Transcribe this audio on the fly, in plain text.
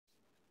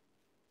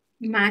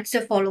match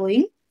the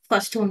following.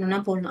 First ஒண்ணுனா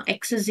போடலாம்.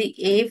 X is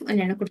A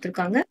என்ன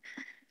கொடுத்திருக்காங்க.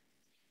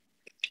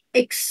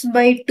 X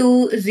by 2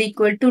 is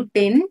equal to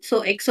 10. So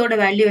X ஓட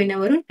value என்ன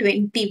வரும்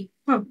 20.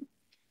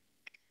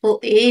 So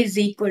A is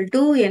equal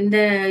to எந்த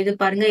இது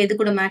பாருங்க எது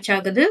கூட மேட்ச்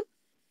ஆகுது.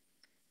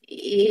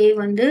 A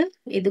வந்து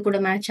எது கூட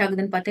மேட்ச்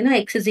ஆகுதுன்னு பார்த்தீங்கன்னா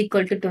X is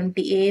equal to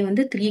 20. A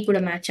வந்து 3 கூட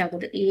மேட்ச்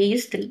ஆகுது. A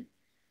is 3.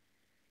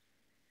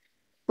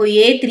 இப்போ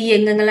A 3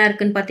 எங்கெங்கெல்லாம்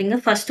இருக்குன்னு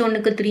பார்த்தீங்கன்னா ஃபர்ஸ்ட்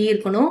ஒன்னுக்கு 3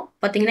 இருக்கணும்.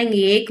 பார்த்தீங்கன்னா இங்க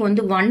Aக்கு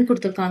வந்து 1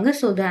 கொடுத்திருக்காங்க.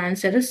 So the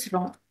answer is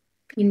wrong.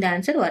 இந்த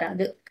ஆன்சர்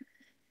வராது.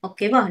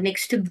 ஓகேவா?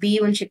 நெக்ஸ்ட்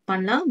B1 செக்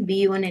பண்ணலாம்.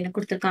 B1 என்ன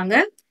கொடுத்திருக்காங்க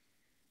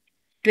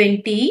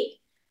 20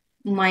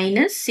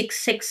 minus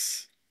 6x.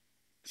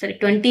 sorry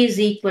 20 is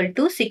equal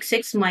to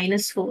 6x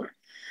minus 4.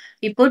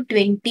 இப்போ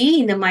 20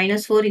 இந்த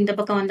minus 4 இந்த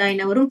பக்கம் வந்தா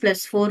என்ன வரும்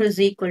plus 4 is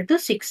equal to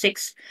 6x.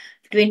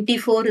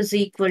 24 is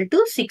equal to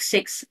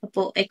 6x.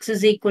 அப்போ x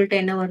is equal to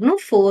என்ன வரணும்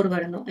 4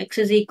 வரணும்.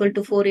 x is equal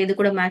to 4 எது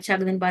கூட மேட்ச்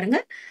ஆகுதுன்னு பாருங்க.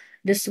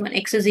 this one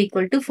x is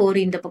equal to 4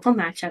 இந்த பக்கம்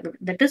மேட்ச் ஆகுது.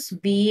 that is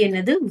B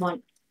என்னது 1.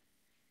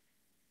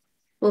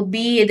 இப்போ B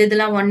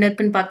எதுலாம் 1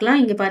 இருக்குன்னு பார்க்கலாம்.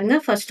 இங்க பாருங்க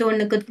ஃபர்ஸ்ட்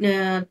ஒன்னுக்கு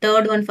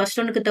தேர்ட் ஒன் ஃபர்ஸ்ட்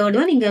ஒன்னுக்கு தேர்ட்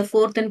ஒன் இங்க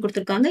ஃபோர்த் ஒன்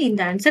கொடுத்திருக்காங்க.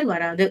 இந்த ஆன்சர்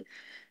வராது.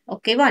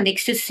 ஓகேவா?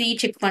 நெக்ஸ்ட் C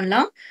செக்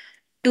பண்ணலாம்.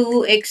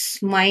 2x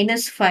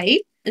minus 5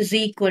 is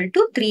equal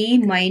to 3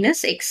 minus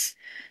x.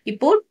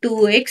 இப்போ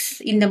 2x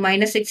இந்த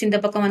minus x இந்த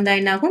பக்கம் வந்தா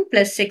என்ன ஆகும்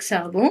plus x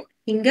ஆகும்.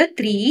 இங்க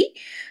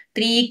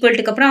 3 equal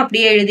to அப்புறம்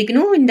அப்படியே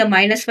எழுதிக்கணும். இந்த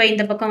minus 5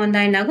 இந்த பக்கம்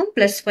வந்தா என்ன ஆகும்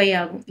plus 5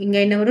 ஆகும். இங்க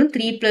என்ன வரும்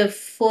 3 plus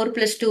 4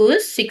 plus 2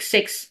 is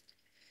 6x.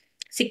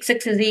 6x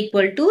is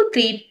equal to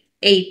 3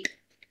 8.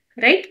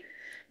 right?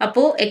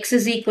 அப்போ x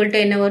is equal to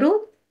என்ன வரும்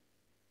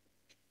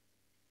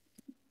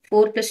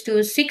 4 plus 2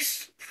 is 6.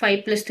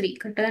 5 plus 3.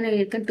 கரெக்டா தானே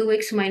இருக்கு.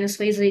 2x minus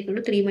 5 is equal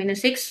to 3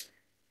 minus 6.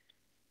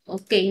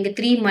 Okay இங்க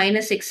 3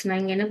 minus 6 நான்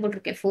இங்க என்ன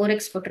போட்டிருக்கேன்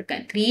 4x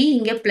போட்டிருக்கேன். 3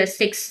 இங்க plus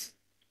 6.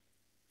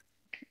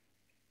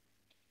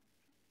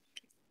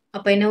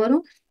 அப்ப என்ன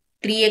வரும்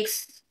 3x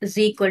is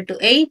equal to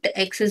 8.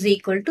 x is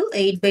equal to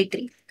 8 by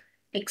 3.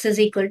 x is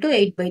equal to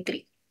 8 by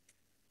 3.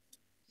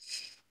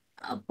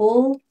 அப்போ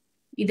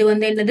இது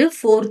வந்து என்னது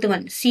fourth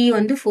one. C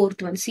வந்து fourth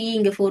one. C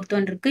இங்க fourth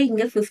one இருக்கு.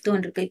 இங்க fifth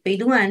one இருக்கு. இப்போ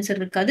இதுவும் ஆன்சர்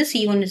இருக்காது.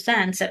 C1 is the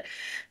answer.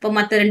 இப்போ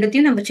மத்த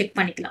ரெண்டுத்தையும் நம்ம செக்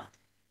பண்ணிக்கலாம்.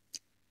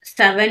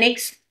 7x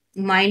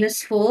minus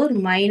 4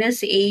 minus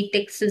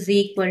 8x is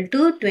equal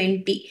to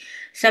 20.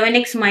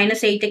 7x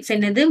minus 8x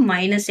என்னது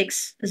minus x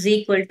is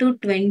equal to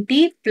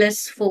 20 plus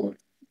 4.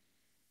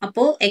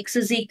 அப்போ x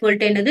is equal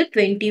to என்னது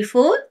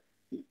 24.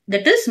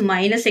 that is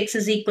minus x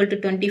is equal to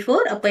 24.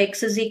 அப்போ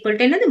x is equal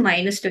to என்னது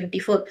minus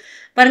 24.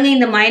 பாருங்க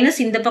இந்த minus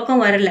இந்த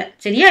பக்கம் வரல.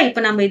 சரியா?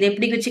 இப்போ நம்ம இதை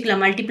எப்படி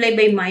வச்சுக்கலாம் multiply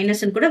by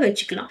minus கூட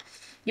வச்சுக்கலாம்.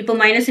 இப்போ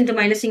minus into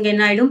minus இங்க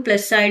என்ன ஆயிடும்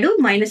plus ஆயிடும்.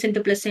 minus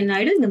into plus என்ன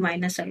ஆயிடும் இங்க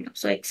minus ஆயிடும்.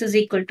 so x is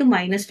equal to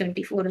minus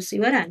 24 is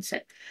your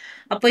answer.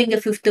 அப்போ இங்க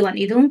fifth one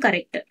இதுவும்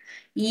correct.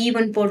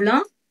 E1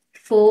 போடலாம்.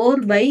 4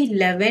 by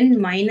 11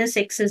 minus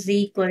x is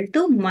equal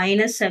to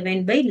minus 7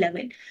 by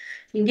 11.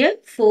 இங்க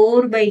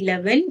 4 by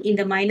 11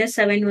 இந்த minus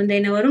 7 வந்து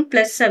என்ன வரும்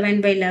plus 7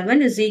 by 11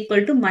 is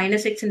equal to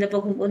minus x இந்த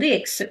போகும்போது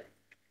x.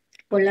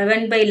 இப்போ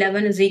 11 by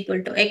 11 is equal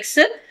to x.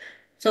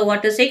 so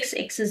what is x?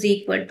 x is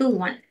equal to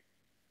 1.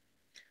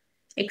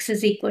 x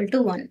is equal to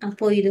 1.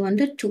 அப்போ இது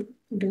வந்து 2.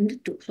 இது வந்து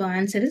 2. so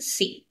answer is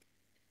C.